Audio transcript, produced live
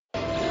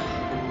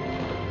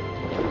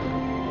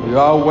You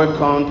are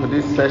welcome to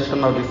this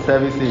session of the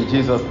service in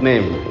Jesus'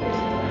 name.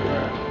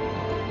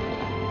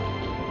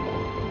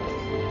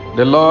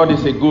 The Lord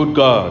is a good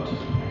God,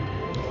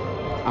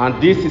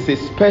 and this is a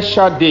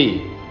special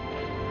day,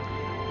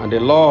 and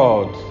the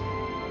Lord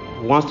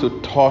wants to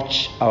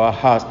touch our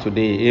hearts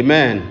today.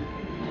 Amen.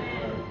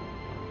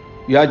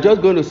 You are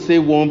just going to say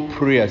one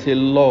prayer. Say,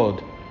 Lord,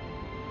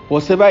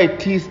 whatever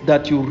it is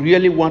that you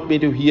really want me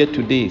to hear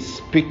today,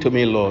 speak to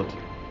me, Lord.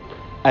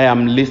 I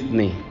am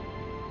listening.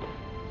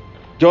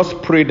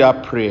 Just pray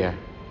that prayer.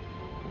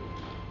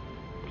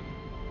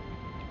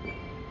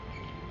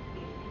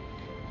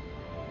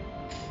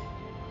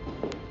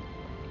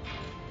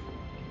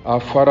 Our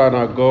Father and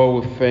our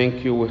God, we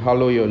thank you. We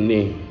hallow your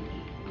name.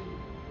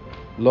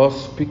 Lord,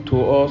 speak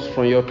to us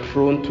from your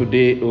throne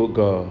today, O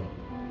God.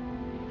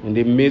 In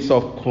the midst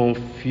of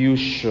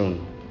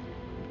confusion,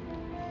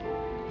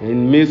 in the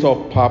midst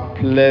of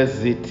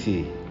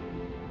perplexity,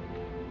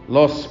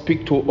 Lord,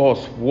 speak to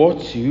us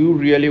what you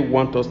really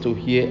want us to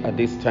hear at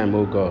this time,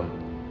 O God.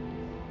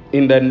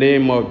 In the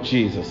name of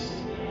Jesus,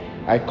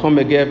 I come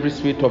against every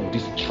spirit of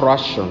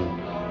distraction.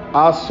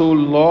 Also,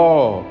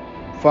 Lord,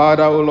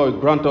 Father, O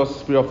Lord, grant us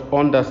spirit of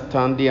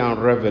understanding and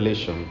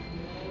revelation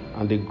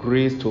and the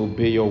grace to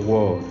obey your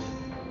word.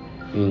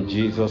 In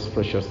Jesus'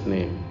 precious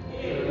name.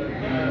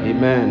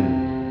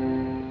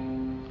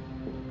 Amen.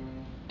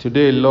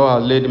 Today,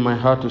 Lord, I laid in my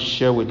heart to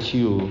share with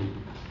you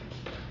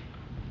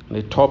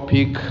the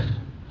topic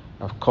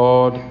I've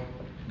called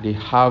the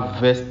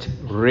harvest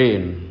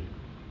rain.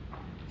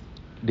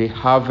 The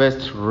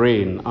harvest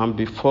rain. And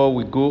before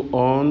we go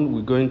on,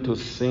 we're going to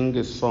sing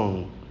a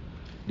song,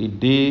 The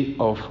Day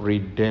of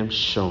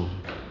Redemption.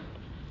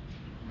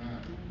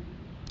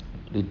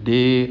 The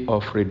Day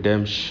of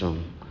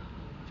Redemption.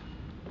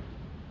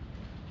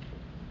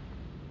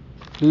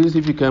 Please,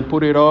 if you can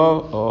put it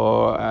up,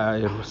 or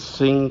I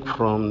sing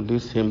from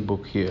this hymn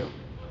book here.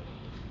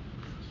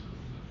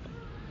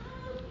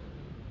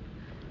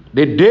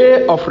 The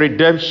day of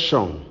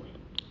redemption.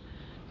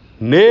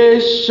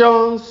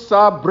 Nations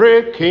are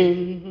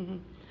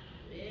breaking,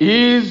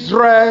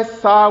 Israel's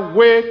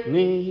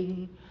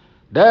awakening,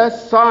 the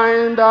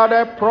sign that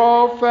the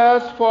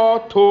prophets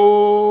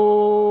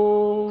foretold.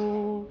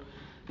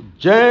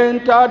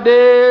 Gentile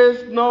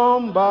days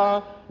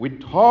number,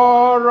 with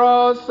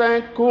horrors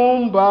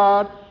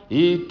encumbered,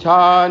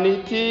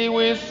 eternity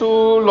will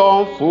soon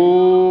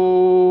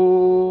unfold.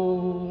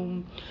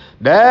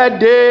 The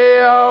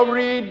day of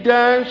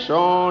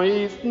redemption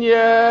is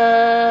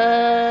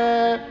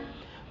near.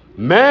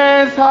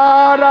 Men's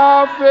hearts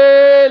are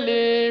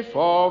failing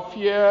for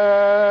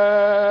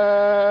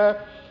fear.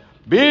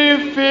 Be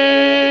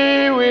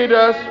filled with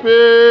the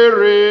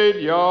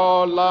Spirit,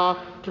 your lamp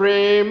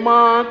trim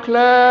and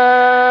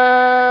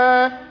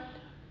clear.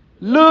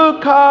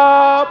 Look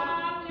up,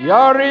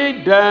 your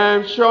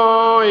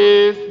redemption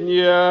is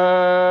near.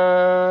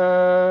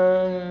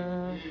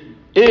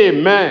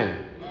 Amen.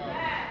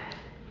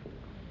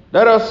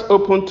 Let us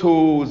open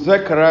to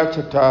Zechariah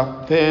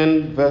chapter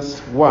 10,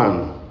 verse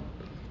 1.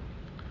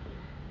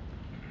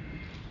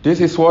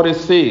 This is what it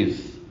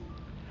says.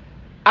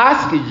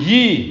 Ask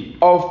ye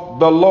of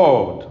the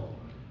Lord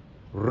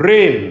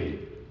rain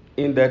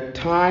in the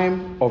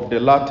time of the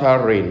latter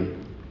rain.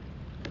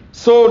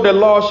 So the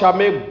Lord shall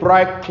make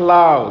bright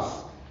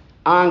clouds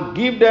and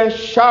give them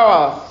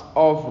showers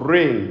of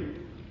rain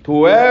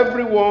to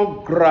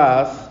everyone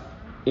grass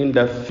in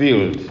the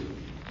field.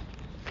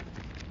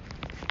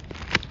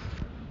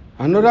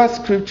 Another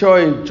scripture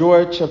in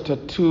Joel chapter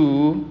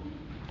 2,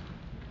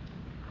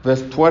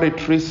 verse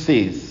 23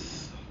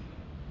 says,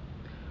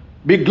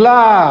 Be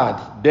glad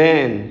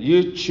then,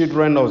 you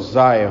children of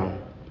Zion,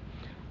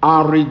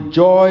 and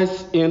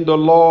rejoice in the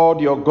Lord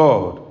your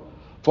God,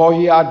 for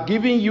he hath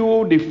given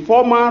you the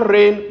former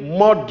rain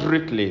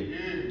moderately,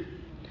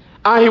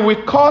 and he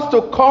will cause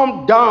to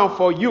come down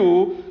for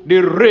you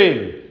the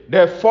rain,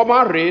 the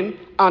former rain,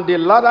 and the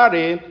latter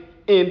rain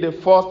in the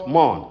first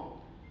month.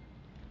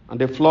 And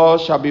the floor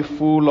shall be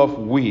full of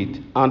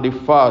wheat, and the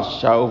fat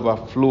shall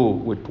overflow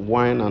with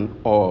wine and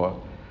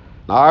oil.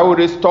 Now I will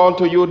restore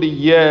to you the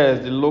years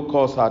the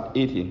locust had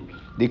eaten,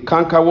 the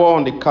cankerworm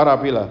and the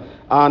caterpillar,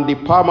 and the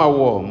palmer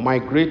worm, my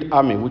great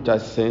army which I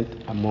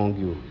sent among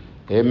you.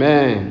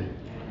 Amen.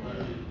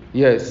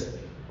 Yes,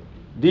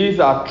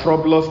 these are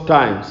troublous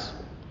times.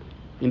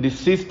 In the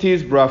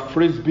 60s, Brother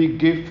Frisbee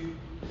gave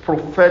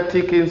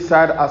prophetic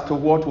insight as to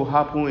what will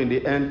happen in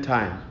the end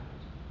time.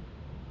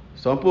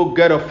 Some people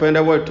get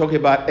offended when we talk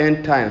about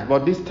end times,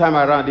 but this time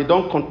around, they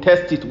don't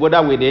contest it whether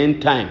we're the end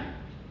time.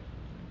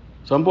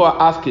 Some people are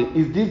asking,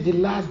 is this the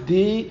last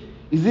day?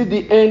 Is it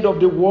the end of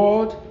the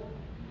world?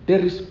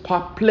 There is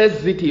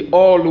perplexity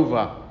all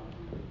over.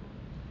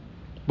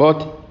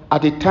 But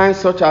at a time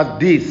such as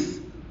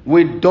this,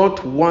 we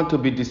don't want to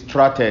be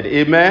distracted.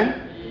 Amen?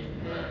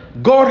 Amen.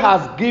 God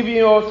has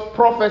given us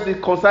prophecy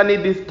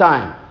concerning this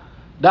time,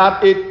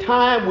 that a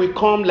time will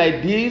come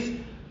like this,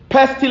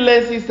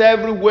 pestilences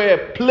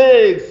everywhere,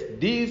 plagues,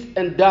 this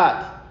and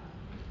that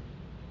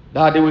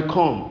they will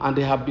come, and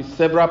there have been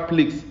several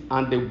plagues,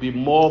 and there will be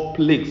more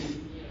plagues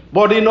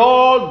But in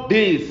all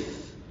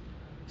this,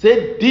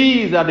 say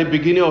these are the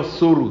beginning of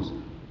sorrows.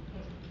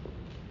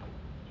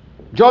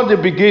 Just the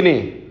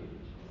beginning.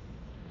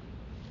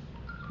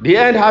 The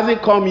end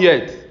hasn't come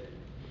yet.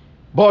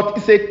 But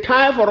it's a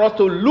time for us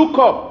to look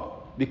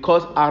up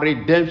because our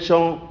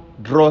redemption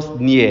draws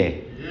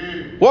near.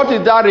 What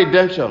is that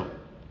redemption?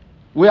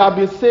 We have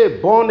been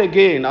saved, born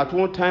again at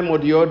one time or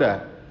the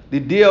other. The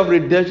day of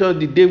redemption,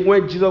 the day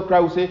when Jesus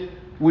Christ will say,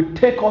 will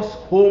take us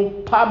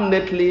home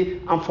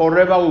permanently and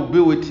forever will be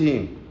with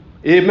him.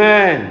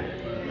 Amen.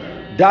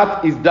 Amen.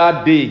 That is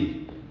that day.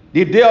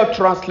 The day of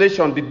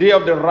translation, the day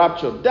of the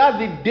rapture. That's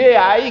the day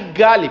I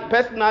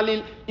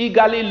personally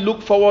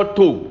look forward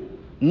to.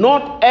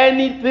 Not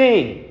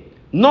anything,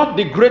 not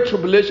the great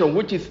tribulation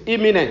which is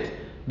imminent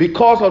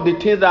because of the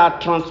things that are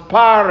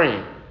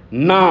transpiring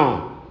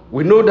now.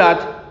 We know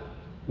that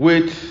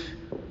with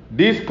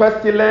this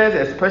pestilence,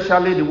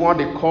 especially the one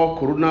they call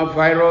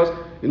coronavirus,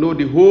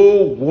 the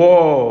whole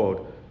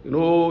world,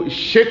 is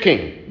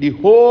shaking. The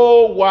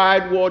whole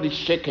wide world is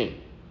shaking.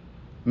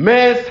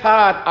 Men's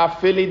hearts are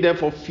failing them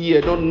for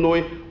fear, don't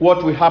know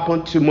what will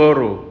happen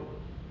tomorrow.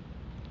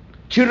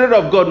 Children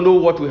of God know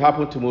what will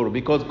happen tomorrow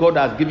because God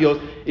has given us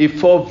a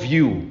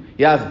foreview.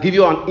 He has given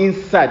you an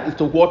insight as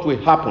to what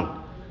will happen.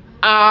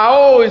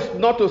 Our own is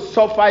not to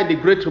suffer in the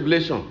great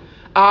tribulation.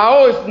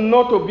 Our own is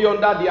not to be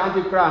under the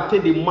Antichrist and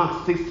take the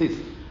mark 66.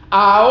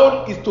 Our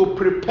own is to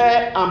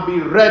prepare and be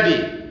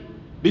ready.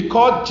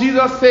 Because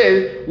Jesus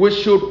says we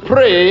should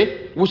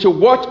pray, we should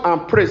watch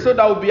and pray so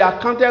that we'll be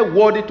accounted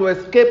worthy to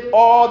escape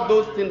all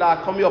those things that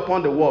are coming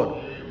upon the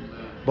world.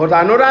 But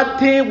another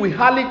thing we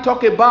hardly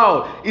talk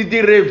about is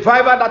the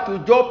revival that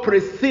will just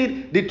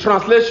precede the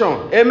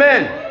translation.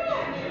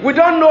 Amen. We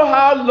don't know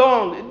how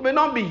long. It may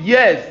not be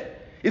years.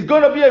 It's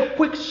going to be a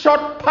quick,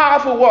 short,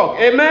 powerful work.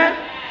 Amen.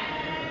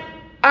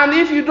 And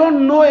if you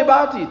don't know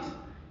about it,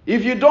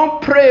 if you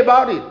don't pray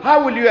about it,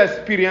 how will you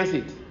experience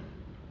it?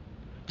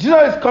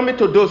 Jesus is coming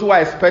to those who are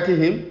expecting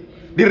him.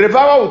 The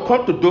revival will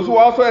come to those who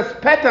are also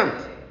expectant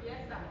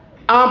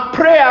and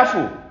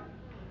prayerful.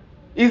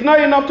 It's not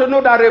enough to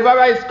know that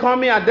revival is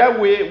coming and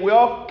then we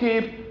all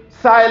keep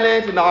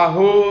silent in our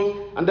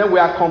homes and then we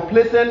are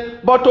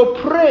complacent, but to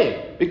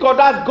pray, because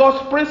that's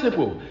God's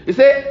principle. He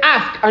says,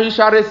 ask and you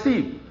shall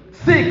receive.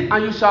 Seek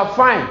and you shall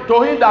find.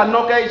 To him that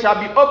knocketh it shall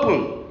be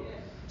opened.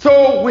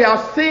 So we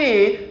are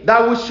saying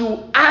that we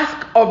should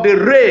ask of the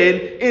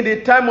rain in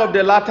the time of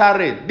the latter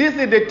rain. This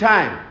is the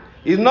time.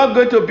 It's not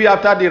going to be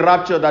after the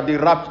rapture that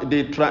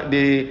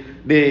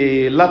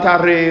the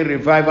latter rain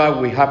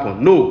revival will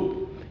happen. No.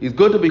 It's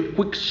going to be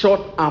quick,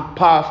 short, and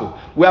powerful.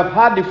 We have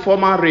had the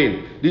former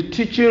rain, the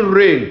teaching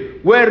rain,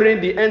 wherein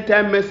the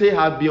entire message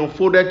has been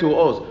unfolded to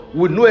us.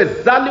 We know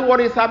exactly what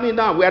is happening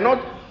now. We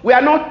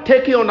are not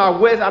taking on our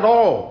words at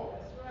all.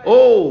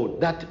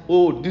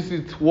 This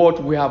is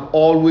what we have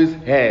always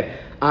heard,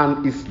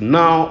 and it's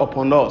now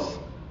upon us.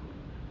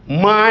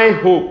 My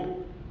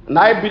hope, and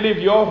I believe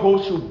your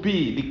hope should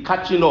be the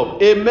catching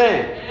up.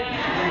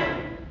 Amen.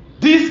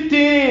 This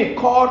thing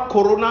called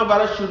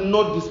coronavirus should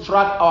not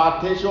distract our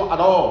attention at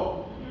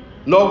all.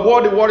 Not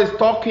what the world is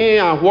talking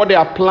and what they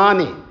are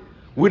planning.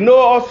 We know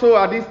also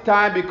at this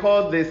time,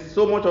 because there's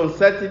so much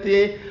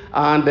uncertainty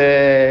and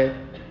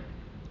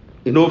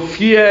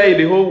fear in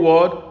the whole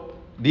world,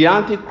 the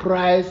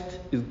Antichrist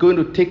is going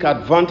to take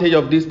advantage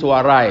of this to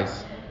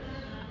arise.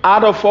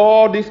 Out of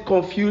all this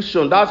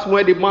confusion, that's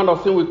where the man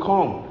of sin will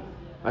come.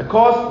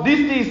 Because this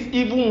is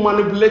even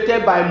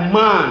manipulated by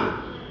man.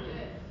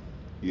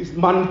 It's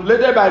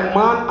manipulated by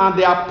man, and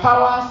there are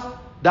powers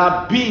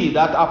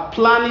that are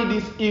planning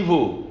this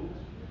evil.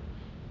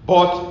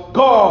 But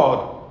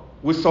God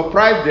will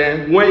surprise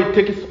them when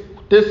he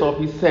takes off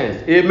his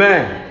sense.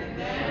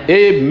 Amen.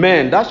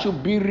 Amen. That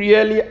should be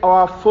really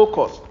our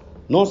focus.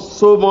 Not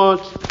so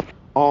much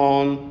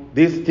on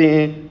this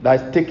thing that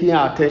is taking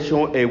our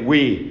attention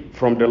away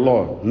from the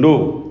Lord.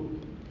 No.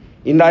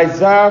 In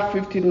Isaiah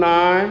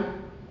 59,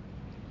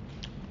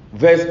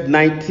 verse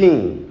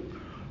 19,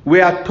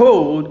 we are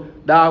told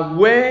that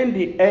when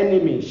the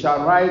enemy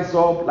shall rise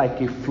up like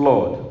a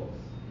flood,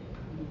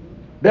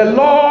 the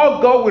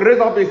Lord God will raise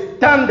up a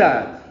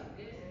standard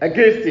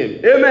against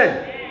him.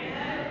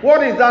 Amen.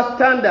 What is that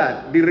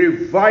standard? The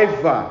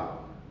reviver.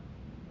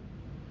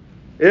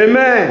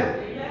 Amen.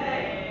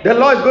 The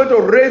Lord is going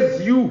to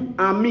raise you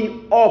and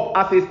me up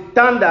as a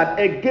standard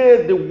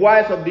against the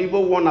wiles of the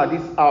evil one at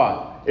this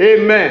hour.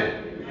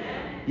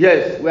 Amen.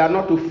 Yes, we are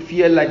not to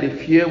fear like they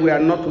fear. We are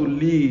not to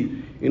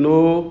live,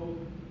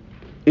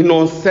 in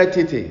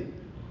uncertainty.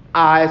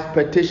 Our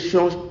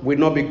expectation will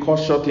not be cut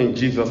short in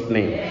Jesus'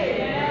 name.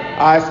 Amen.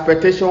 Our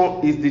expectation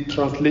is the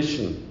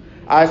translation.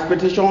 Our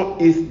expectation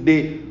is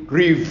the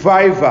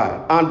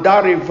revival. And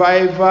that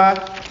revival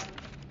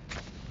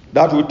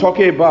that we're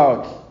talking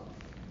about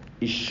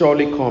is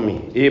surely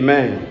coming.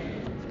 Amen.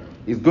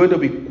 It's going to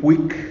be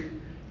quick,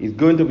 it's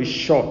going to be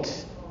short,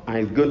 and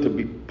it's going to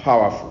be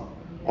powerful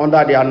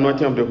under the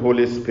anointing of the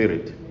Holy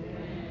Spirit.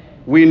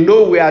 We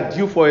know we are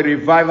due for a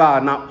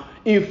revival now.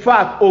 In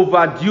fact,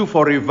 overdue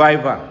for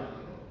revival.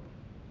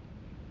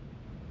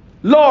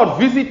 Lord,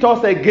 visit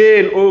us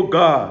again, oh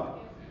God.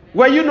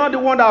 Were you not the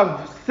one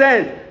that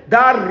sent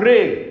that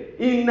rain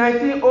in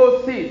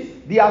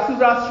 1906, the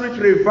Azusa Street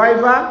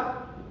revival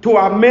to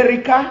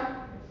America?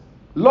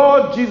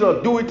 Lord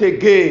Jesus, do it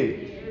again.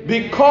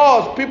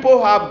 Because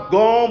people have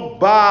gone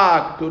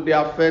back to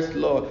their first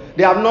love.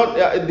 They have not.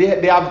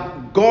 They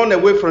have gone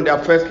away from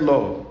their first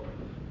love.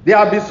 There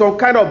have been some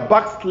kind of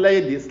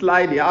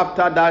sliding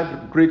after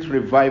that great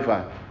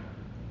revival.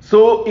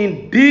 So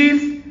in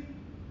this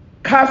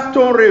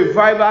capstone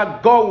revival,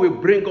 God will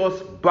bring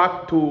us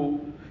back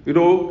to,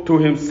 to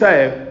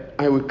Himself,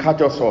 and will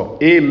catch us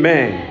up.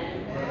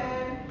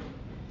 Amen.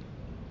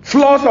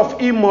 Flaws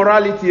of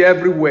immorality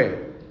everywhere.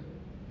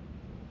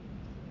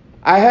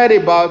 I heard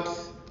about,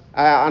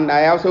 and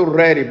I also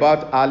read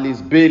about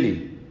Alice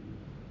Bailey,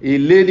 a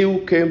lady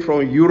who came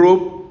from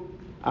Europe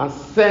and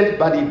sent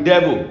by the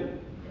devil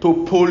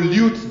to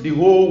pollute the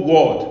whole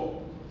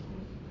world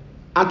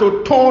and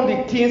to turn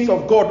the things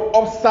of God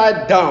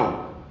upside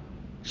down.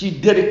 She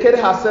dedicated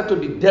herself to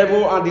the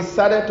devil and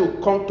decided to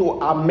come to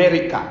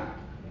America.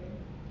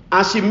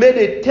 And she made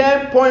a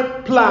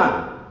 10-point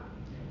plan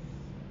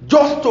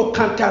just to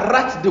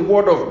counteract the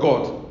word of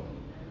God.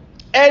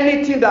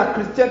 Anything that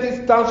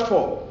Christianity stands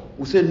for,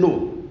 we say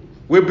no.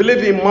 We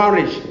believe in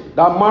marriage,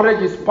 that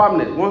marriage is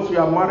permanent. Once you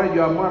are married,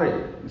 you are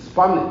married. It's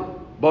permanent.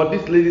 But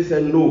this lady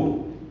said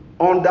no,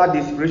 under the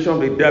inspiration of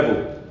the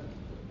devil.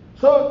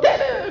 So,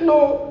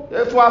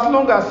 for as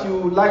long as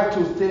you like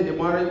to stay in the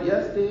marriage,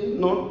 yes, stay,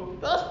 no,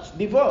 just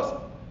divorce.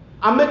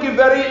 And make it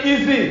very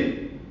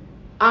easy.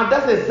 And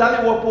that's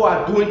exactly what people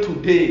are doing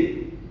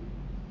today.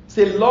 It's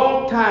a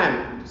long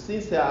time,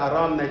 since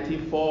around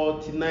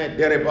 1949,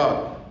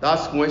 thereabout.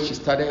 That's when she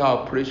started her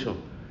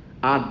operation.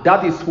 And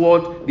that is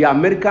what the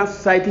American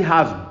society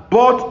has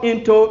bought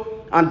into,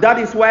 and that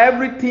is why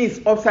everything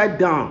is upside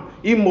down.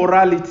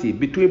 Immorality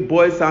between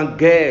boys and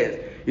girls.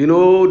 They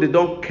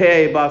don't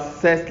care about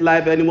sex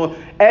life anymore.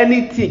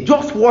 Anything,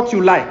 just what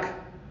you like.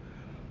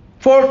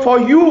 For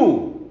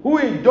you who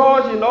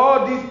indulge in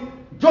all this,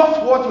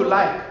 just what you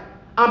like.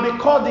 And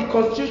because the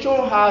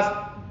Constitution has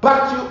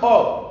backed you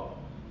up,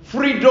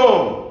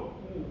 freedom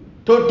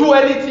to do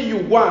anything you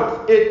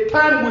want, a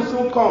time will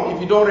soon come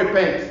if you don't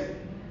repent,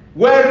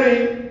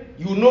 wherein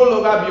you no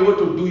longer be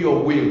able to do your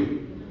will.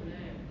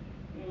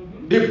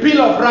 The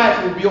Bill of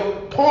Rights will be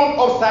turned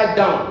upside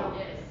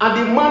down, and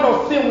the man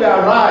of sin will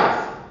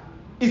arise.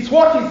 It's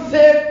what he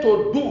said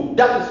to do,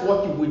 that is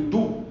what he will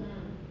do.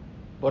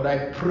 But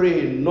I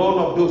pray none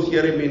of those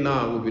hearing me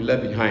now will be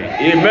left behind.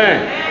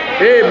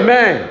 Amen.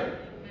 Amen.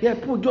 Yeah,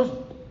 people, just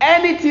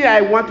anything I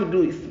want to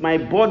do is my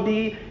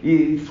body,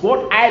 is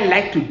what I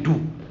like to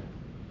do.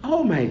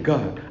 Oh my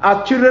God.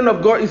 As children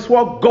of God, it's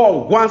what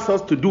God wants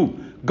us to do.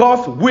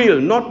 God's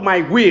will, not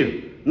my will,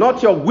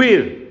 not your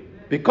will.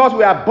 Because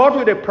we are bought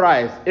with a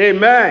price.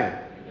 Amen.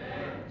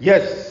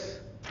 Yes.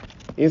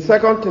 In 2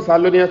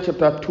 Thessalonians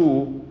chapter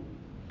 2,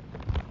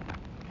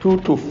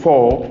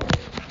 2-4,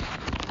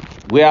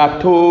 we are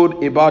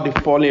told about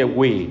the falling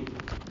away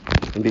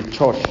in the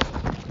church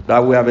that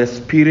we have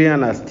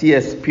experienced and still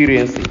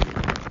experiencing.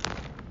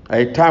 At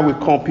a time we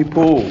come,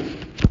 people,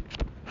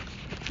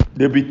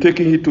 they be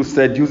taking it to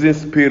seducing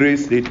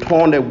spirits. They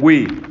turn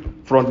away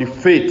from the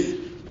faith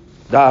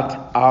that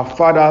our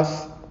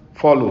fathers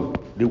followed.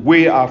 The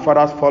way our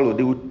fathers followed,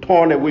 they will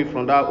turn away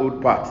from that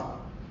old path.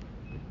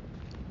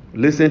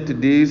 Listen to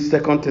this,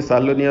 2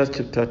 Thessalonians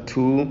chapter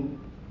 2,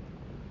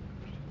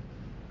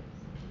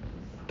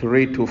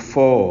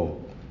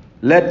 3-4.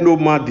 Let no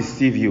man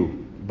deceive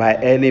you by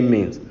any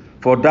means,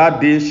 for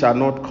that day shall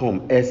not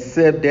come,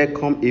 except there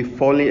come a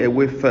falling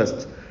away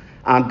first,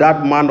 and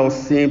that man of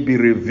sin be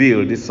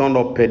revealed, the son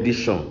of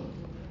perdition,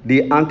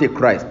 the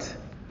Antichrist.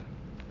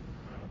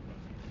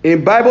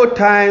 In Bible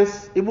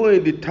times, even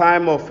in the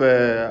time of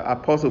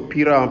Apostle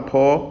Peter and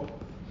Paul,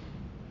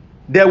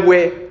 there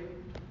were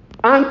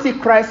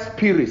Antichrist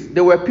spirits.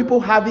 There were people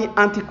having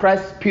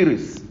Antichrist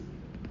spirits.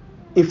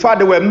 In fact,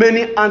 there were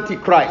many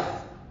Antichrists.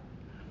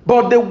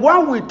 But the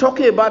one we're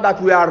talking about that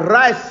will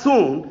arise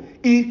soon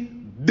is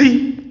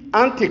the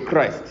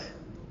Antichrist.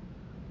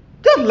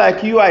 Just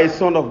like you are a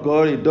son of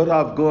God, a daughter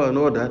of God and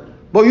all that,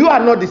 but you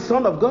are not the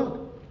son of God.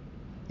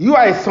 You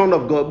are a son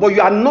of God, but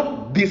you are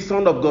not the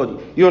son of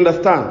God. You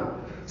understand?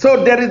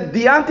 So there is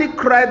the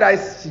Antichrist that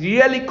is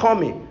really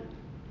coming.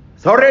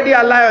 It's already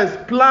alive,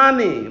 it's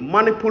planning,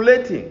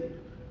 manipulating,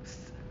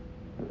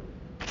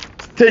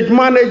 stage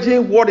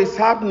managing what is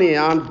happening,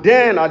 and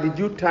then at the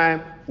due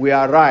time we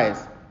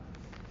arise.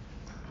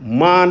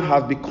 Man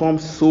has become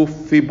so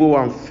feeble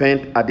and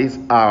faint at this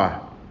hour.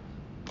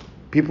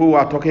 People who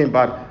are talking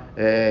about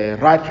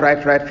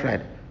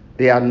right.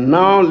 They are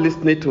now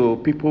listening to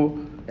people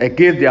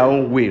against their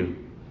own will.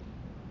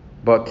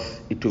 But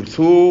it will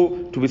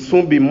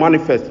soon be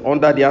manifest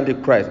under the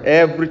Antichrist.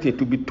 Everything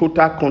to be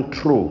total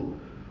control,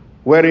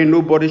 wherein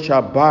nobody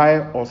shall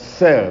buy or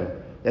sell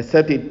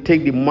except they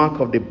take the mark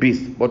of the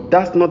beast. But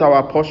that's not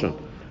our portion.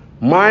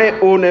 My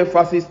own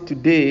emphasis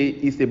today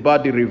is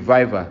about the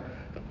revival,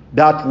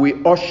 that we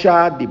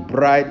usher the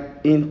bride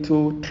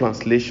into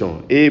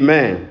translation.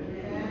 Amen.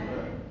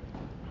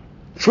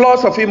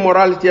 Flaws of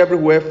immorality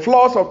everywhere,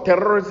 flaws of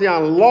terrorism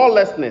and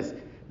lawlessness.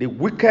 The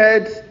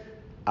wicked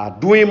are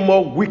doing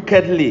more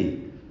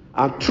wickedly.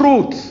 And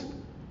truth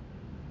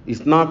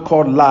is now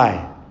called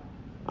lie.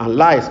 And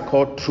lie is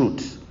called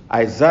truth.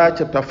 Isaiah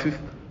chapter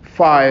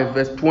 5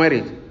 verse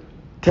 20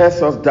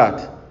 tells us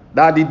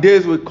that the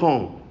days will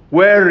come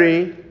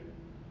wherein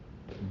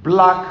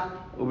black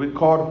will be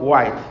called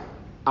white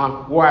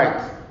and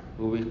white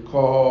will be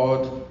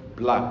called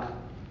black.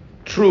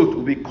 Truth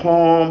will be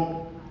called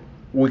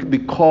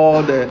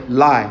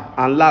lie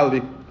and lie will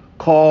be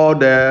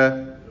called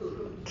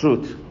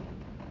truth.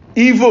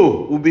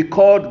 Evil will be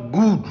called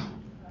good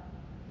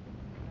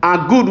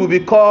and good will be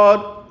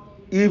called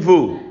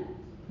evil.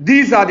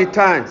 These are the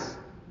times.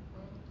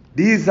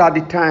 These are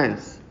the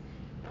times.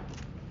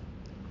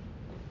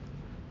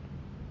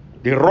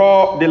 The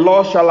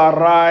Lord shall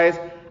arise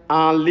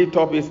and lift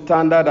up his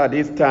standard at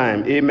this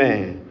time.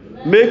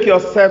 Amen. Make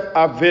yourself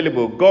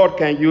available. God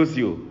can use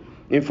you.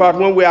 In fact,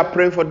 when we are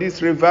praying for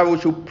this revival, we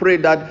should pray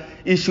that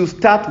it should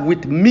start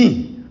with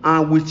me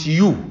and with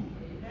you,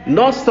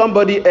 not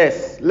somebody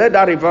else. Let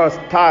that revival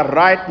start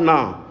right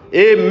now.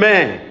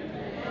 Amen.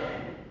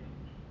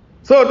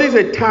 So this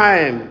is a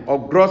time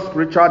of gross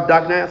spiritual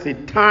darkness, a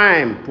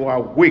time to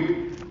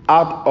awake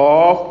out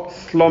of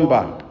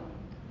slumber.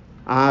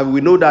 And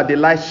we know that the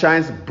light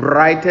shines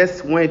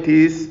brightest when it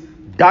is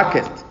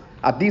darkest.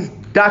 At this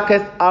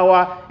darkest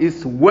hour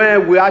is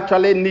when we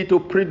actually need to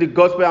preach the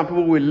gospel and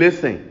people will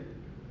listen.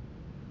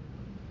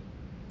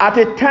 At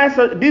a time,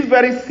 so this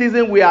very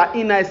season we are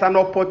in is an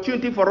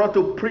opportunity for us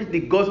to preach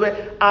the gospel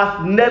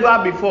as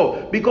never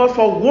before. Because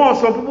for once,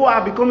 some people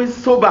are becoming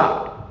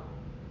sober.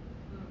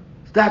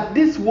 That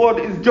this world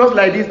is just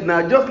like this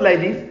now, just like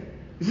this.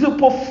 You see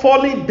people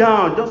falling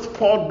down, just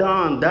fall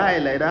down, die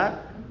like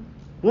that.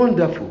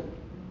 Wonderful.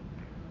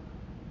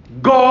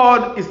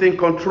 God is in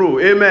control.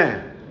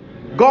 Amen.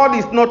 God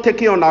is not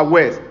taking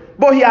unawares.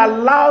 But he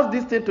allows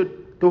this thing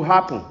to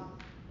happen.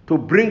 To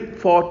bring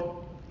forth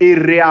a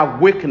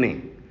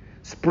reawakening.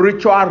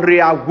 Spiritual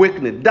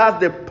reawakening.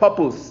 That's the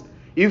purpose.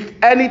 If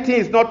anything,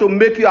 is not to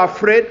make you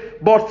afraid,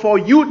 but for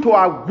you to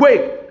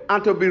awake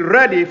and to be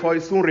ready for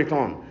his soon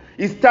return.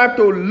 It's time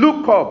to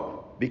look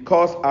up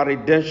because our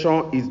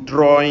redemption is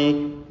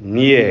drawing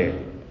near.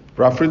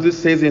 Paraphrase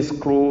says in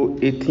scroll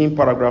 18,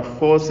 paragraph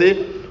 4,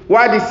 say,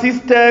 while the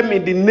system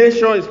in the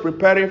nation is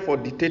preparing for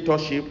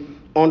dictatorship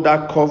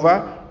under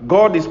cover,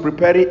 God is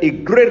preparing a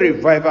great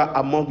revival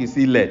among his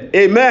elect.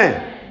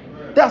 Amen.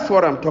 That's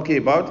what I'm talking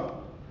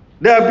about.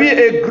 There'll be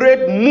a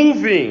great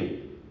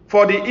moving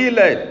for the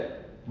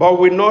elect, but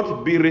will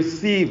not be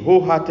received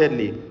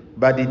wholeheartedly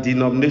by the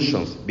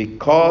denominations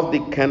because they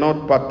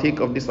cannot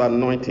partake of this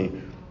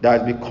anointing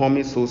that is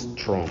becoming so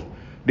strong.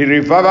 The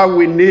revival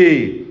we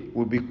need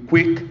will be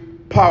quick,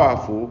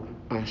 powerful,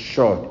 and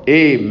short.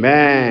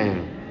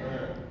 Amen.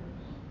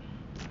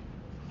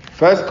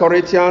 1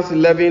 Corinthians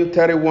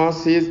 11:31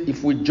 says,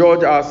 if we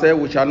judge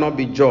ourselves, we shall not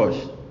be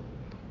judged.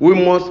 We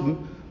must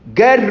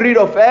get rid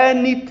of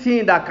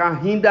anything that can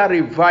hinder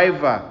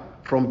revival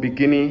from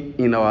beginning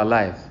in our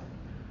lives.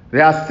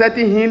 There are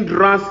certain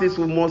hindrances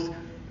we must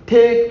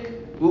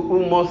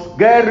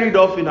get rid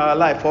of in our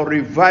life for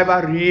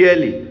revival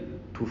really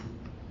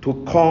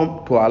to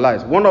come to our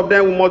lives. One of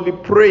them, we must be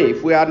praying.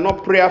 If we are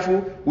not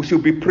prayerful, we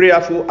should be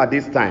prayerful at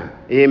this time.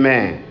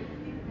 Amen.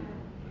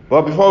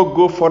 But before we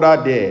go further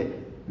there,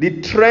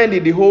 the trend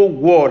in the whole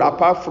world,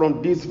 apart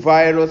from this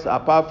virus,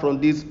 apart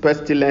from these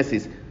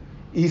pestilences,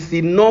 is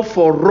enough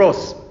for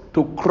us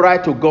to cry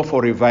to God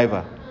for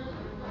revival.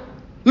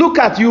 Look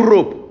at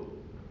Europe.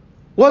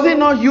 Was it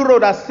not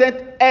Europe that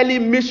sent early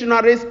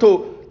missionaries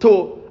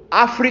to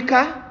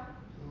Africa?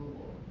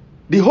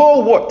 The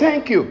whole world.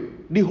 Thank you.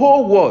 The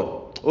whole world.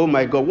 Oh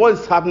my God, what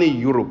is happening in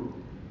Europe?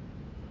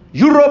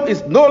 Europe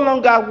is no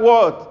longer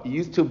what it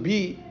used to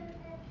be,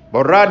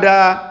 but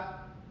rather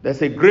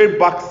there's a great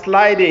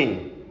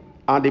backsliding.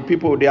 And the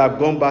people, they have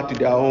gone back to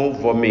their own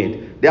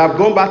vomit. They have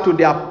gone back to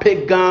their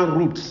pagan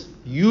roots.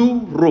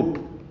 Europe.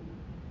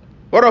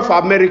 What of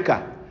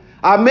America?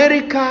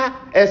 America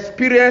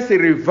experienced a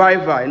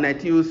revival in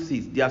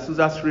 1906, the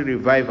Azusa Street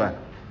revival,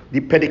 the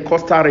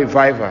Pentecostal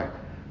revival.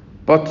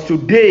 But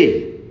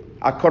today,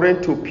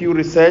 according to Pew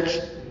Research,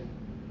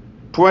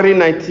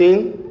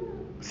 2019,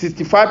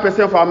 65%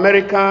 of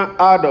American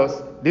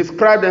adults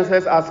describe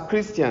themselves as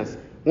Christians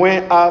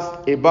when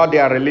asked about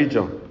their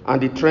religion. And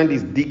the trend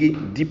is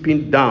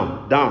dipping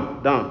down.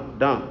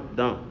 That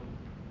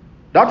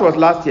was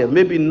last year.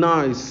 Maybe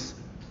now it's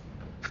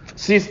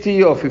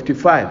 60 or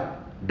 55.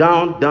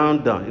 Down.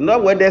 You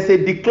know, when there's a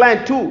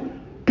decline too,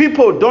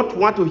 people don't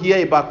want to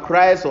hear about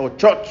Christ or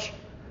church.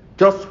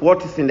 Just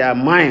what is in their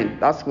mind.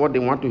 That's what they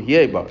want to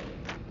hear about.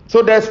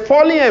 So there's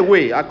falling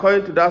away,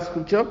 according to that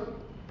scripture.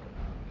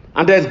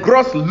 And there's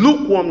gross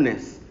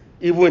lukewarmness,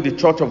 even in the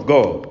church of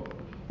God.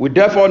 We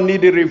therefore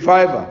need a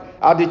revival.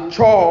 At the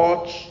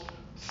church,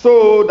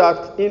 so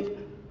that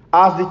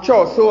as the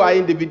church, so are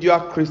individual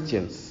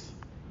Christians.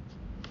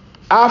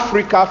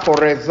 Africa,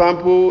 for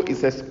example,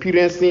 is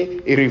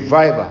experiencing a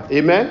revival.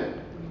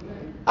 Amen?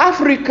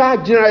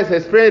 Africa generally is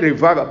experiencing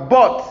revival,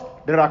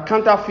 but there are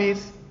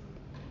counterfeits,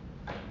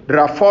 there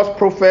are false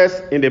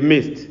prophets in the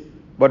midst,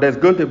 but there's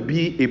going to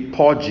be a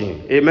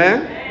purging.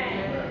 Amen?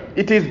 Amen.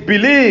 It is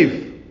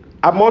believed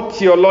among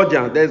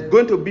theologians there's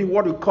going to be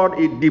what we call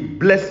the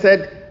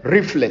blessed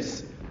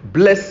reflex.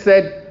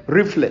 Blessed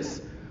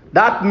reflex.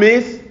 That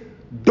means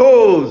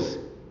those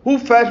who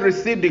first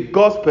received the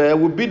gospel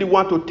will be the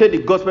one to take the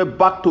gospel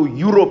back to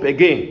Europe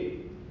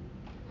again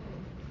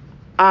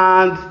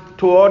and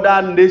to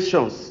other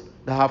nations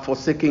that have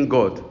forsaken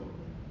God.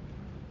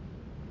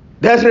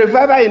 There's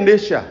revival in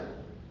Asia.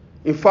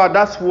 In fact,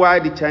 that's why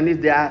the Chinese,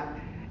 they are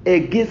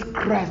against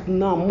Christ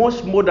now,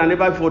 much more than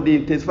ever before. They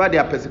intensify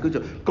their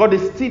persecution. Because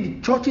they see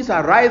the churches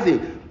are rising.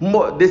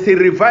 There's a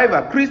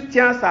revival.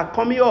 Christians are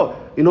coming up,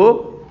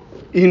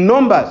 in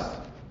numbers.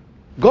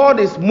 God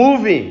is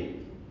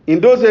moving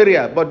in those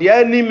areas. But the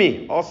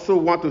enemy also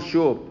want to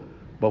show up.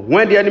 But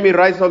when the enemy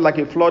rises up like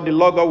a flood, the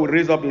Lord God will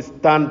raise up his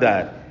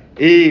standard.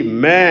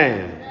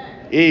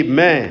 Amen.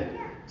 Amen.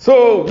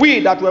 So we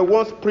that were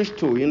once preached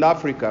to in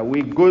Africa,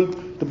 we're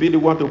going to be the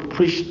one to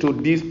preach to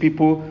these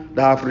people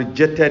that have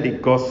rejected the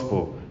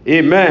gospel.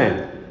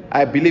 Amen.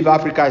 I believe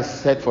Africa is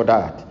set for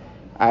that.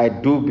 I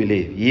do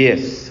believe.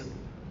 Yes.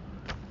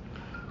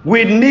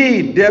 We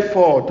need,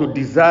 therefore, to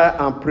desire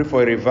and pray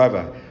for a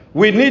revival.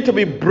 We need to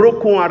be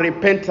broken and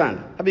repentant.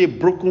 Have a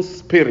broken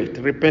spirit,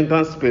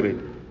 repentant spirit.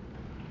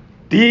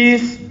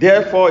 This,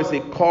 therefore, is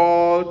a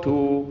call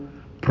to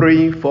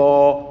praying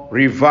for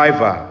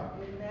revival.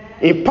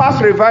 In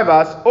past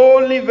revivals,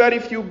 only very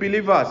few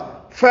believers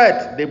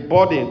felt the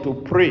burden to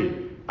pray,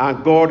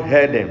 and God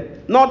heard them.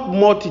 Not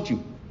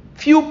multitude.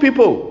 Few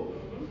people.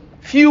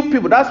 Few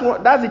people. That's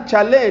a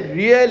challenge,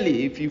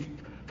 really. If you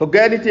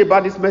forget anything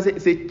about this message,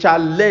 it's a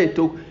challenge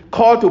to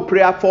call to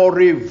prayer for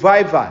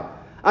revival.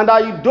 And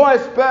that you don't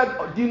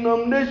expect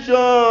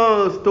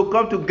denominations to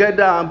come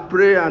together and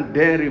pray and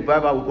then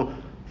revival will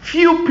come.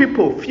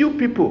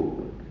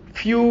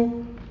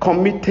 Few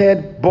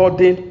committed,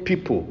 burdened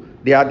people.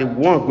 They are the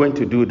ones going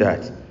to do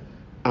that.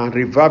 And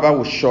revival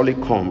will surely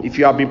come. If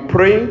you have been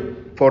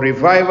praying for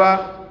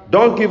revival,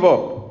 don't give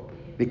up.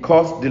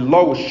 Because the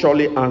Lord will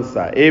surely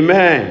answer.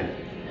 Amen.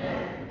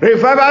 Amen.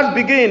 Revivals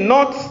begin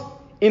not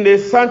in a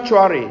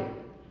sanctuary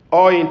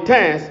or in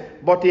tents,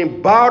 but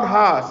in bowed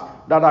hearts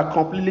that are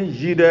completely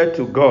yielded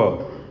to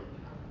God.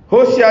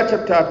 Hosea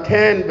chapter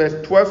 10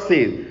 verse 12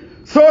 says,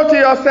 sow to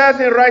yourselves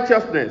in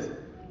righteousness,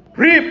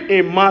 reap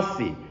in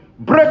mercy,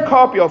 break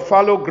up your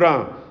fallow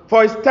ground.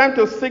 For it's time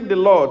to seek the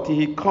Lord till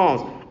he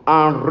comes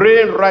and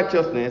rain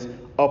righteousness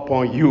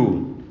upon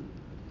you.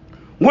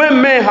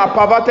 When men have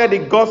perverted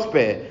the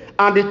gospel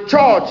and the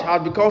church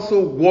has become so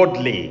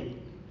worldly,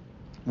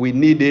 we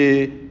need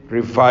a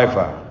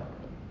revival.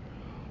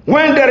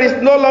 When there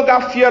is no longer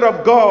fear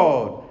of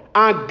God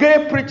and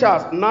gay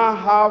preachers now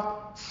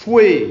have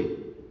sway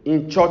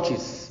in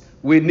churches,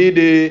 we need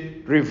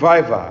a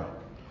revival.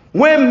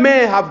 When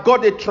men have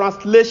got a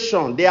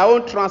translation, their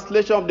own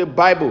translation of the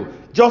Bible,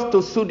 just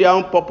to suit their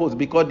own purpose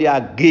because they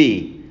are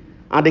gay.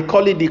 And they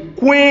call it the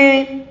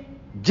Queen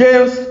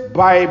James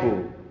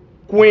Bible.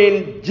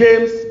 Queen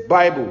James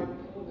Bible.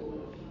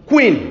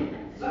 Queen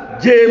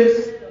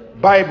James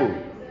Bible.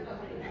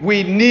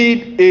 We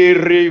need a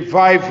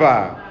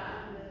revival.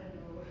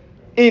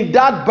 In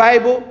that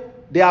Bible,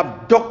 they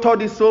have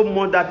doctored it so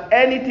much that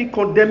anything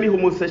condemning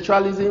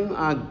homosexualism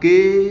and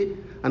gay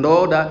and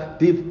all that,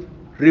 they've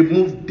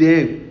removed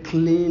them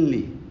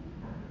cleanly.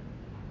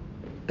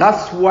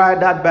 That's why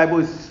that Bible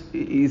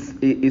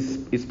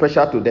is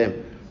special to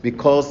them,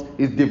 because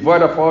it's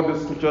devoid of all the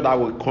scripture that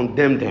will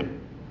condemn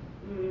them.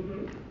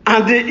 Mm-hmm.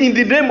 And in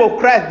the name of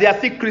Christ, they are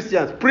still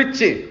Christians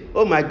preaching.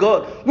 Oh my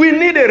God, we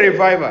need a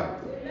revival.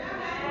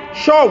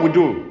 Sure we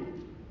do.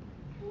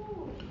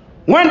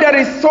 When there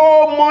is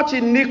so much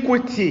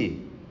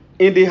iniquity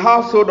in the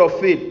household of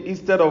faith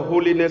instead of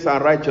holiness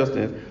and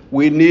righteousness,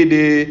 we need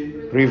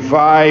a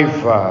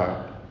revival.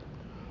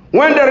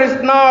 When there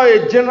is now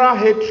a general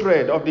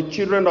hatred of the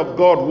children of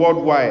God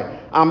worldwide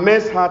and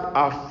men's hearts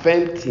are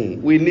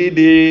fainting, we need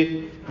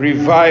a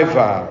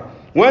revival.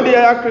 When the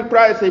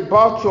Antichrist is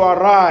about to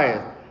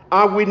arise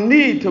and we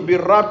need to be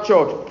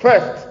raptured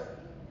first,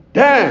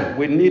 then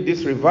we need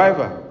this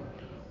revival.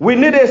 We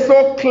need a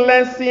soul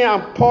cleansing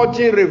and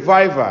purging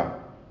revival.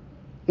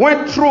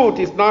 When truth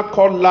is not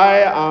called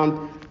lie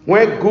and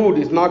when good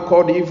is not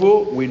called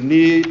evil, we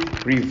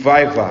need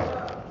revival.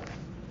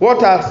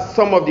 What are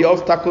some of the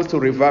obstacles to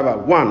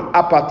revival? 1,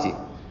 apathy,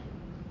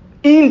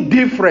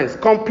 indifference,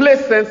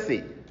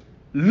 complacency,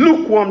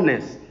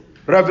 lukewarmness.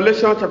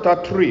 Revelation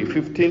chapter 3,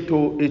 15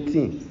 to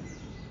 18.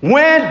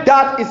 When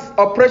that is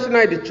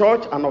operational in the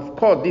church, and of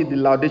course this is the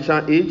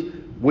Laodicean age,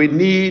 we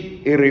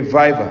need a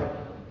revival.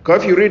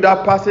 Because if you read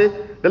that passage,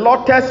 the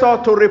Lord tells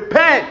us to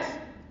repent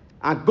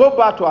and go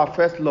back to our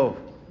first love.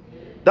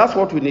 That's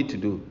what we need to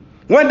do.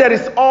 When there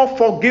is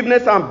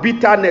unforgiveness and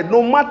bitterness,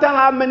 no matter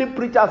how many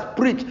preachers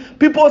preach,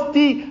 people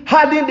still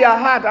harden their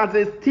heart and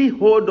they still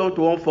hold on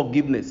to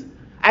unforgiveness.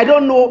 I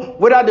don't know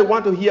whether they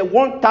want to hear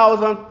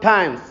 1,000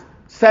 times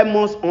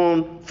sermons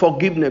on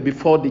forgiveness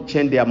before they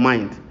change their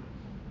mind.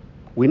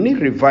 We need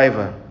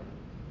revival.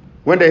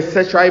 When there's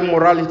sexual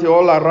immorality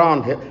all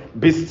around,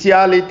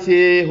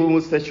 bestiality,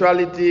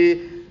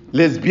 homosexuality,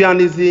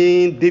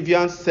 lesbianism,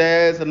 deviant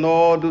sex, and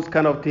all those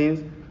kind of things,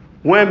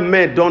 when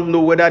men don't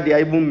know whether they are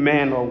even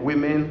men or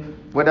women,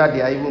 whether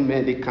they are even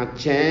men, they can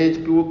change.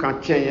 People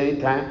can change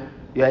anytime.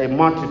 You are a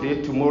man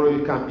today, tomorrow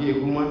you can be a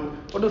woman.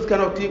 All those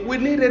kind of things. We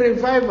need a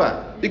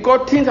revival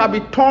because things have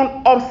been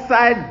turned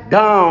upside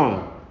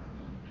down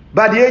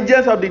by the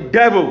agents of the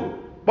devil.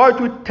 But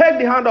it will take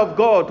the hand of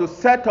God to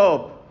set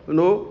up,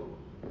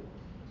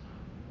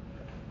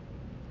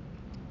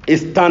 a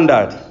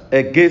standard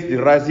against the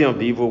rising of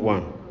the evil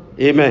one.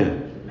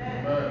 Amen.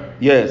 Amen.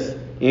 Yes.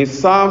 In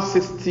Psalm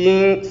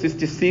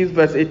 66,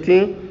 verse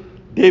 18,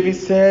 David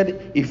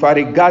said, if I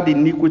regard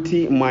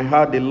iniquity in my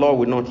heart, the Lord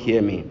will not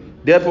hear me.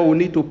 Therefore, we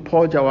need to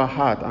purge our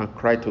heart and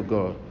cry to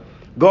God.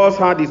 God's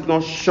hand is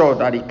not sure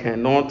that He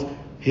cannot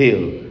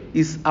heal.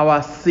 It's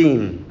our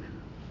sin.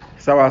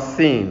 It's our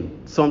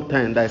sin.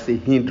 Sometimes that's a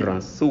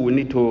hindrance. So we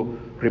need to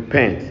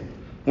repent.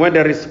 When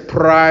there is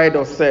pride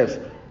or self,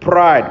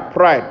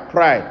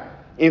 pride.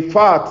 In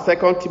fact,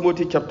 2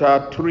 Timothy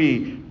chapter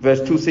 3,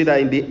 verse 2 says that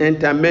in the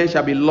end time men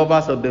shall be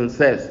lovers of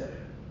themselves.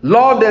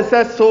 Love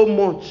themselves so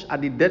much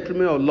at the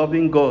detriment of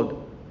loving God.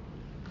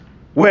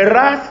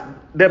 Whereas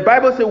the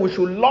Bible says we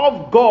should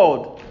love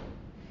God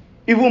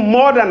even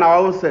more than our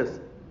own selves.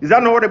 Is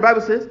that not what the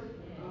Bible says?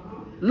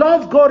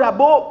 Love God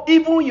above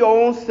even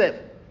your own self.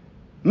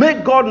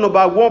 Make God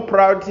number one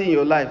priority in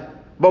your life.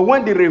 But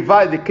when they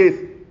revise the case,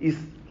 it's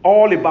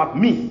all about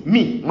me,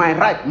 my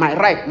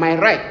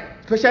right.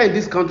 Especially in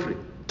this country.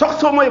 Talk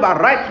so much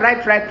about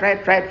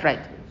right.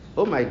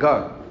 Oh my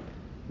God.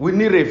 We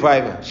need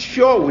revival.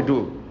 Sure we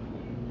do.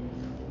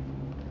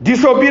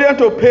 Disobedient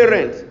to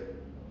parents.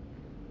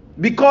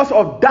 Because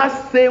of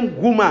that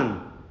same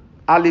woman,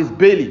 Alice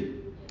Bailey,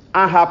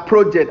 and her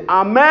project.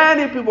 And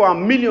many people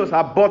and millions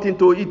have bought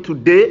into it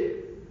today.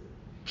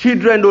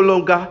 Children no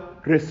longer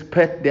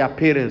respect their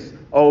parents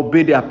or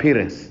obey their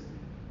parents.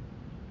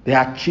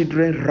 Their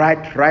children,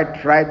 right.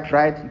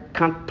 You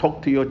can't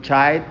talk to your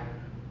child.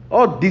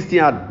 All these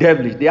things are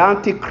devilish. They are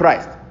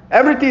antichrist.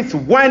 Everything is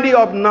winding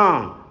up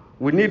now.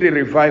 We need a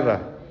revival.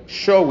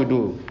 Sure we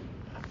do.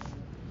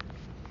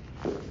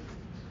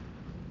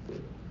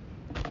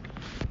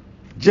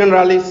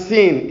 Generally,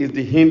 sin is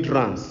the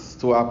hindrance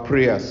to our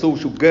prayer. So we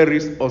should get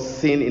rid of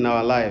sin in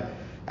our life.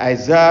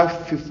 Isaiah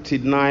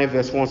 59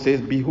 verse 1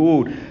 says,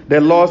 behold,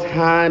 the Lord's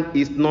hand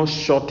is not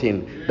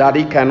shortened, that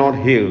He cannot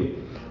heal.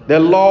 The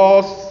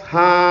Lord's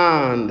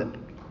hand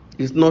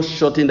is not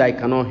shortened, that He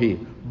cannot heal.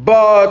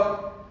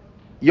 But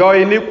your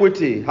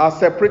iniquity has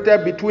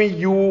separated between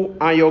you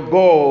and your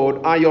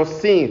God, and your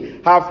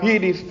sin have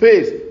hid His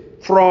face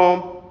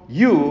from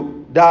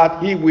you,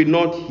 that He will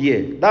not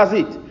hear. That's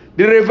it.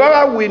 The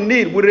revival we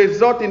need will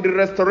result in the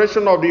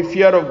restoration of the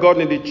fear of God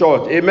in the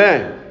church.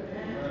 Amen.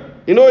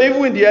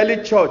 Even in the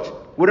early church,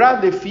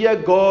 whereas they fear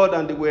God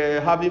and they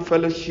were having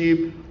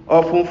fellowship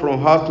often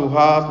from house to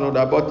house,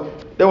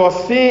 but there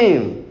was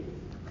sin.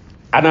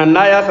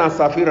 Ananias and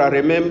Sapphira,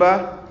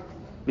 remember,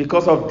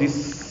 because of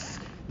this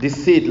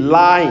deceit,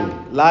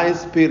 lying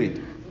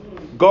spirit,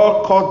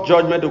 God caused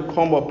judgment to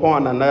come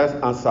upon Ananias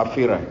and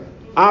Sapphira.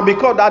 And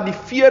because that the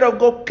fear of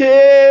God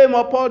came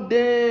upon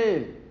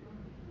them,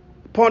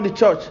 upon the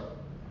church.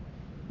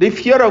 The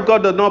fear of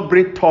God does not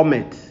bring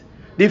torment.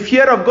 The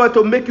fear of God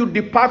to make you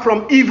depart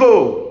from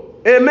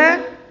evil.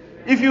 Amen?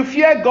 If you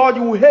fear God,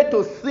 you will hate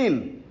to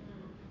sin.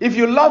 If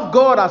you love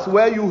God as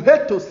well, you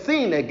hate to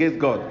sin against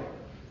God.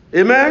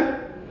 Amen?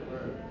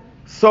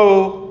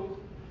 So,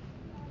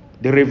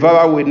 the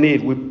revival we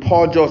need will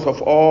purge us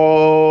of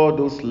all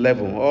those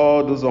levels,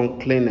 all those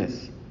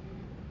uncleanness.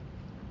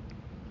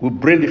 We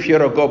bring the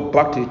fear of God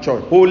back to the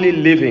church. Holy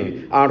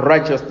living and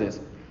righteousness.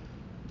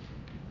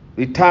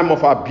 The time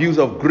of abuse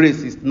of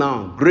grace is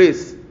now.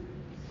 Grace,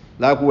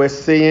 like we were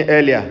saying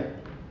earlier,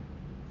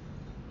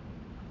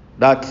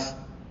 that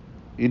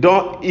you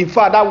don't, in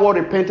fact, that word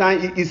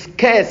repentance is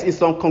scarce in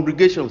some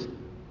congregations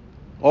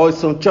or in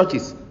some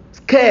churches.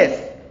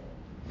 Scarce.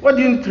 What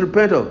do you need to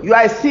repent of? You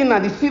are a sinner.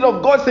 The seed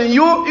of God is in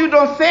you. You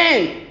don't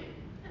sin.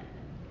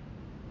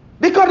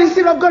 Because the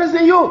seed of God is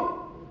in you.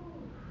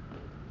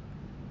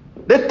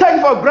 They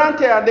take for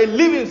granted and they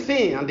live in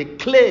sin and they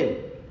claim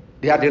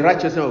they are the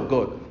righteousness of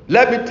God.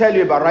 Let me tell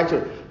you about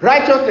righteousness.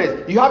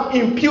 Righteousness, you have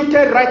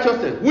imputed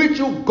righteousness, which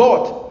you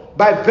got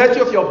by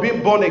virtue of your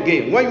being born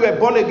again. When you were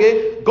born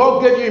again,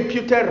 God gave you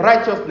imputed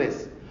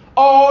righteousness.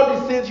 All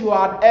the sins you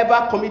had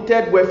ever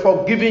committed were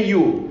forgiven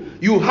you.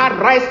 You had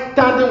right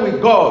standing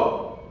with God.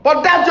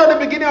 But that's just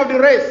the beginning of the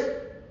race.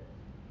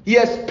 He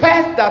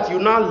expects that you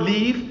now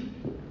live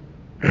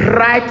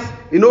right.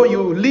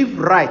 You live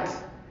right.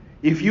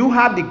 If you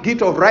have the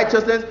gift of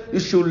righteousness, you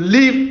should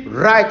live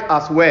right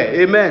as well.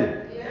 Amen.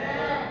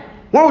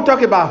 When we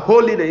talk about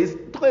holiness,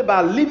 it's talking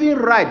about living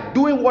right,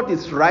 doing what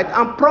is right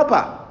and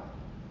proper.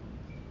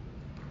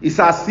 It's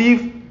as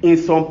if in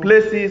some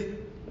places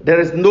there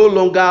is no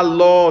longer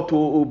law to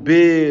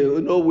obey.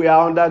 We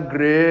are under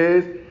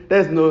grace.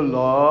 There's no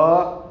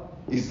law.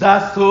 Is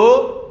that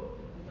so?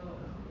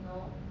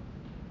 No.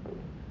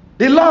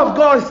 The law of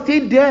God is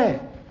still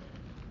there.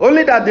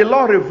 Only that the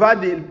law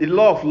reversed the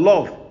law of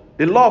love.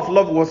 The law of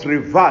love was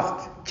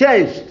reversed,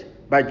 changed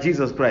by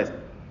Jesus Christ.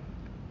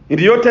 In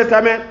the Old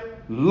Testament,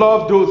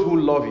 love those who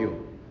love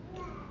you.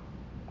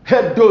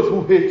 Help those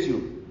who hate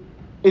you.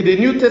 In the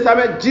New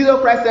Testament, Jesus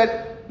Christ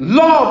said,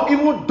 love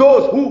even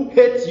those who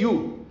hate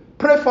you.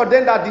 Pray for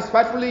them that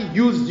despitefully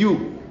use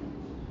you.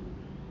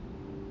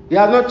 He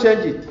has not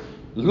changed it.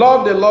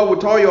 Love the Lord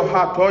with all your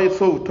heart, all your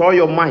soul, with all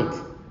your might.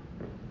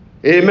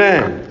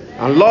 Amen.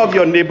 And love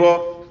your neighbor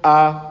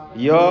as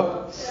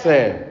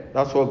yourself.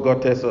 That's what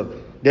God tells us.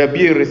 There'll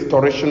be a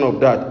restoration of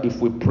that if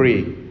we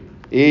pray.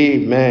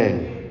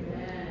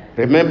 Amen.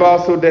 Remember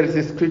also there is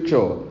a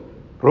scripture,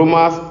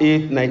 Romans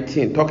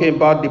 8:19, talking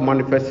about the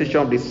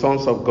manifestation of the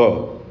sons of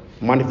God.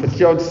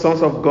 Manifestation of the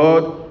sons of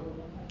God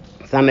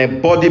is an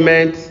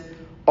embodiment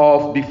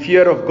of the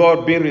fear of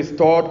God being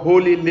restored,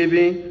 holy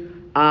living,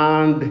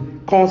 and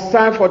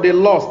concern for the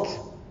lost.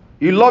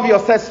 You love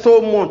yourself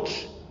so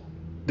much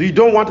that you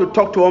don't want to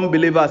talk to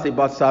unbelievers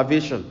about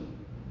salvation.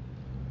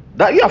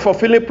 That you are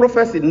fulfilling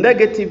prophecy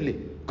negatively.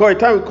 Because the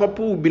time will come,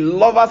 people will be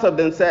lovers of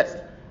themselves.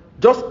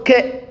 Just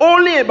care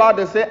only about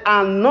themselves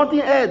and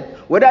nothing else.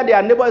 Whether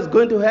their neighbor is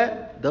going to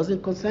hell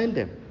doesn't concern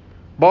them.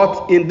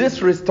 But in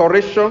this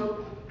restoration,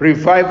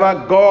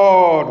 revival,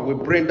 God will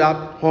bring that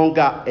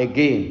hunger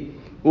again.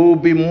 We will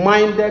be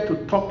minded to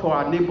talk to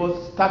our neighbors,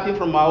 starting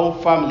from our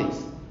own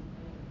families,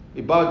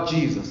 about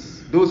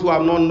Jesus. Those who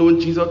have not known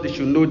Jesus, they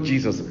should know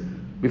Jesus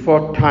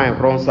before time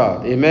runs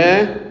out.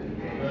 Amen?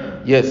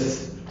 Amen.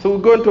 Yes. So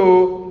we're going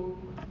to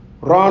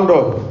round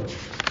up.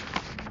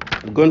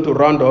 We're going to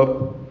round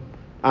up.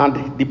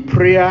 And the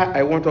prayer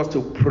I want us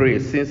to pray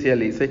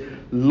sincerely, say,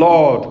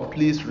 Lord,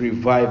 please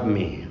revive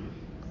me.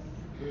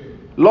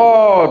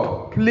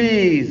 Lord,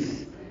 please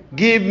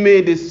give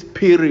me the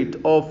spirit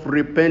of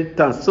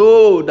repentance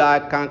so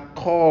that I can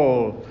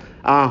call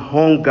and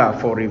hunger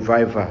for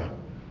revival.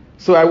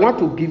 So I want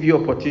to give you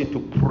opportunity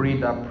to pray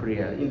that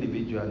prayer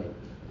individually.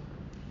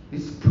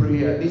 This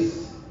prayer,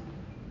 this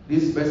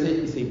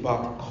message is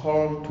about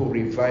call to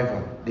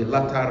revival, the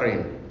latter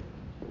rain.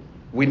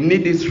 We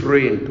need this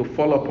rain to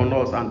fall upon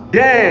us, and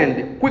then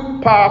the quick,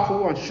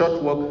 powerful, and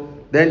short work,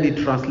 then the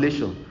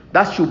translation.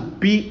 That should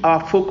be our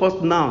focus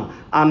now,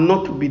 and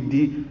not to be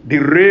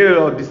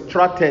derailed or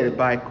distracted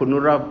by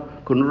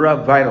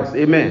coronavirus.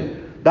 Amen.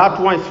 That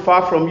one is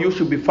far from you,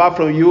 should be far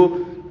from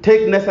you.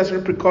 Take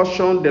necessary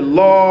precaution. The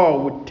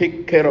Lord will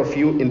take care of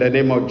you in the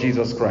name of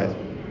Jesus Christ.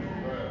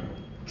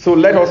 So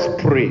let us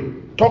pray.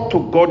 Talk to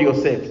God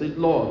yourself. Say,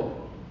 Lord,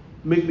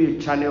 make me a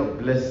channel of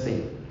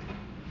blessing.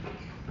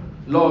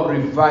 Lord,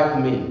 revive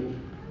me.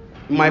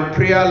 In my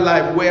prayer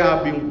life where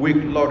I've been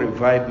weak, Lord,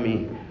 revive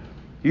me.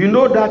 You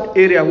know that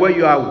area where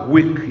you are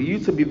weak. You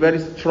used to be very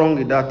strong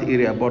in that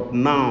area, but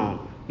now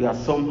you are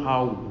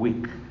somehow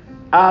weak.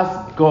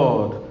 Ask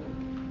God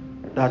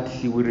that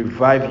He will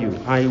revive you,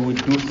 and He will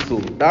do so.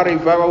 That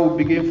revival will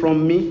begin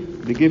from me,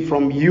 begin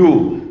from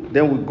you.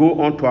 Then we go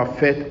on to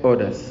affect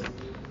others.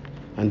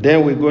 And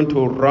then we're going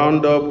to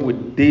round up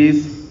with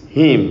this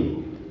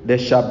hymn. There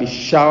shall be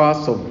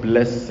showers of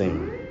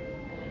blessing.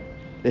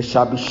 There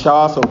shall be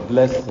showers of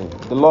blessing.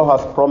 The Lord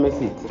has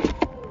promised it.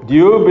 Do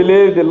you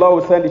believe the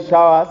Lord will send the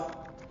showers?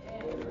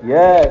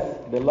 Yes,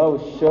 the Lord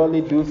will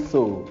surely do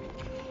so.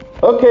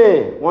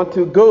 Okay, want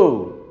to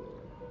go.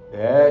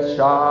 There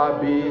shall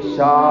be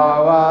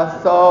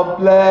showers of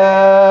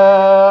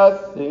blessing.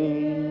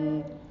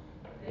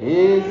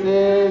 This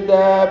is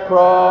the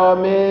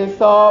promise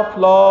of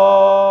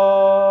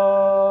love.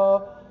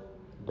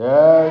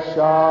 There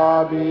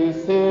shall be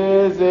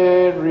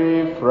season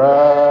refreshing,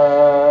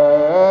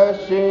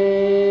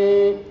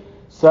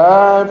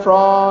 sent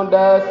from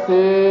the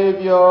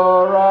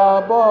Savior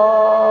above.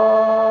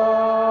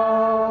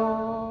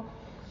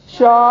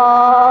 Shower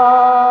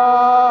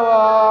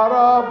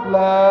of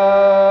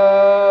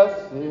blessing,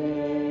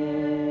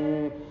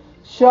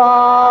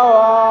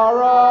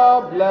 shower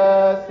of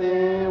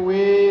blessing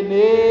we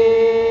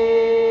need.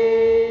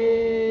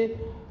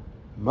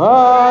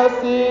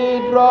 Mercy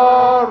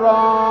draw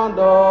round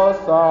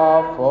us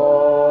are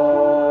falling,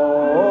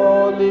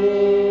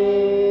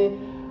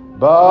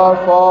 but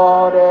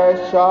for the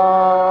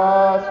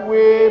showers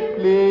we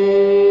plead.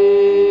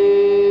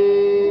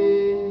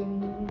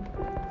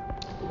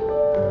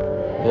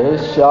 There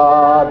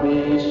shall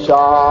be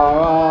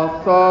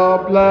showers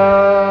of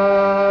blessing,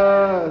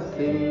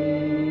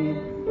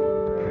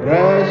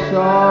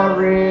 pressure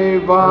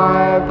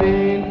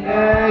reviving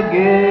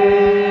again.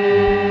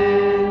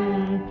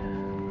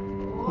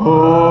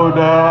 Oh,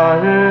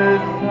 the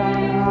hills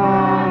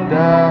and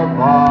the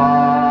valley,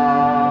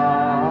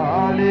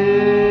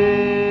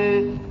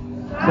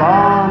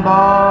 sound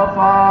of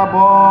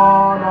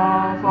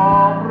abundance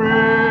of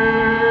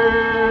rain,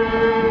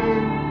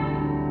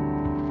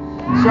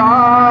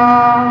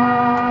 shower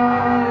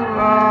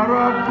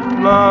of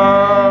blessing,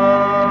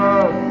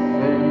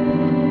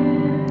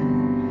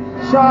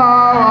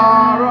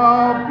 shower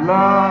of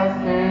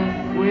blessing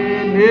we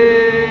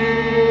need.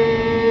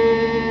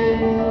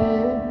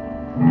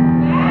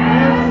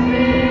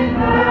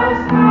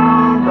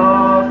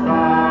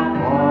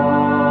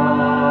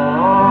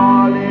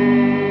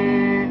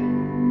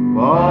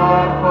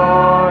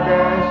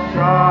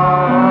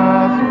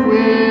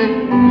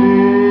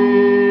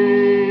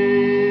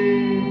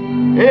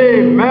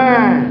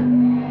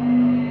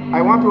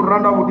 want to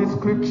round up with this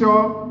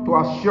scripture to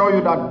assure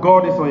you that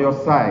God is on your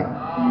side.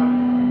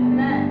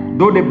 Amen.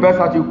 Do the best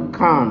that you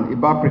can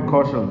about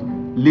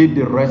precautions. Leave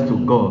the rest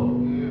to God.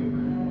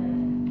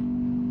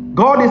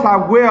 God is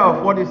aware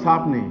of what is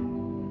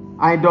happening.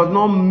 And He does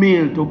not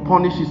mean to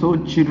punish His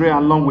own children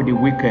along with the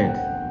wicked.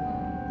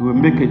 He will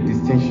make a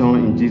distinction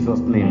in Jesus'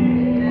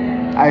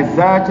 name.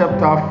 Isaiah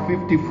chapter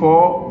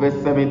 54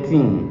 verse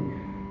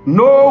 17.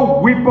 No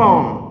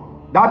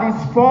weapon that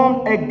is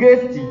formed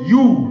against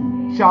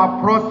you shall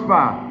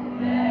prosper.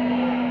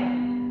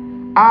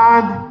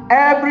 And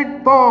every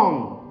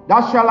tongue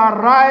that shall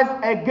arise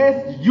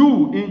against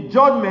you in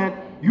judgment,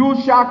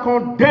 you shall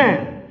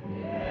condemn.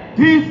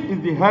 This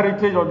is the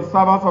heritage of the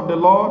servants of the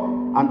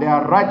Lord, and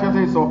their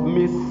righteousness of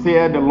me,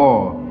 saith the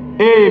Lord.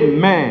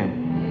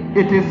 Amen.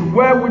 It is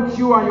well with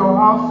you and your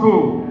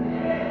household.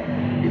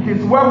 It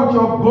is well with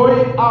your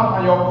going out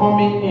and your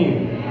coming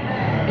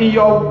in. In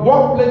your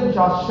workplace you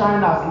shall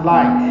shine as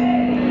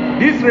light.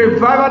 This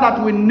revival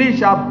that we need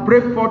shall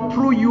break forth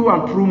through you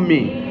and through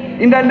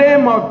me. In the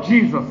name of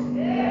Jesus,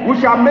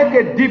 we shall make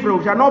a difference.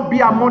 We shall not be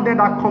among them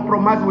that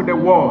compromise with the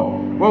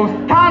world. We will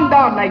stand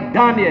out like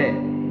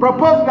Daniel,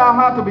 propose in our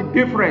heart to be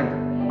different,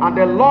 and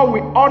the Lord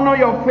will honor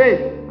your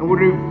faith and will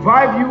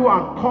revive you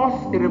and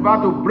cause the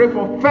revival to break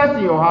forth first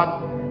in your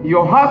heart,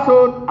 your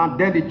household, and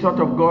then the church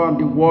of God and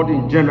the world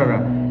in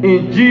general.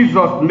 In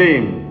Jesus'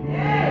 name.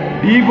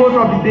 The evils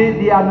of the day,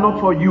 they are not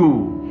for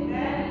you.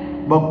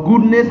 But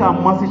goodness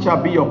and mercy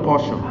shall be your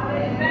portion.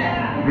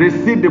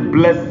 Receive the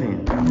blessing.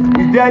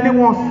 Is there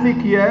anyone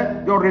sick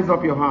here? Just raise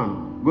up your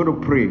hand. Go to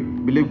pray.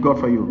 Believe God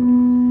for you.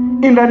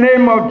 In the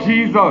name of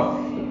Jesus.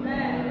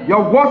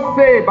 Your word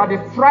say, by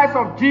the stripes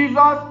of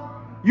Jesus,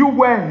 you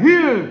were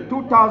healed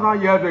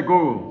 2,000 years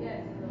ago.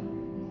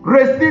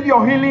 Receive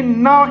your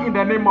healing now in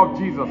the name of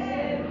Jesus.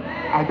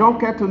 I don't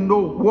care to know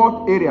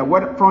what area,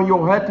 whether from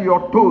your head to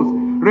your toes.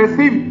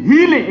 Receive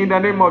healing in the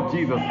name of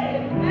Jesus.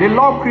 The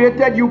Lord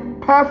created you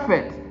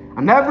perfect,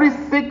 and every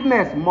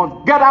sickness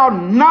must get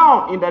out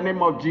now in the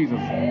name of Jesus.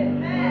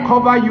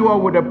 Cover you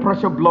all with the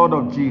precious blood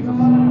of Jesus.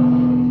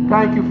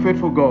 Thank you,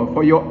 faithful God,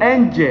 for your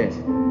angels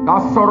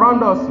that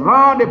surround us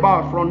round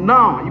about from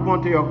now even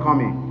until your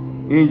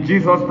coming. In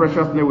Jesus'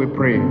 precious name we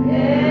pray.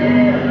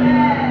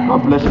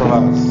 God bless your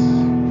hearts.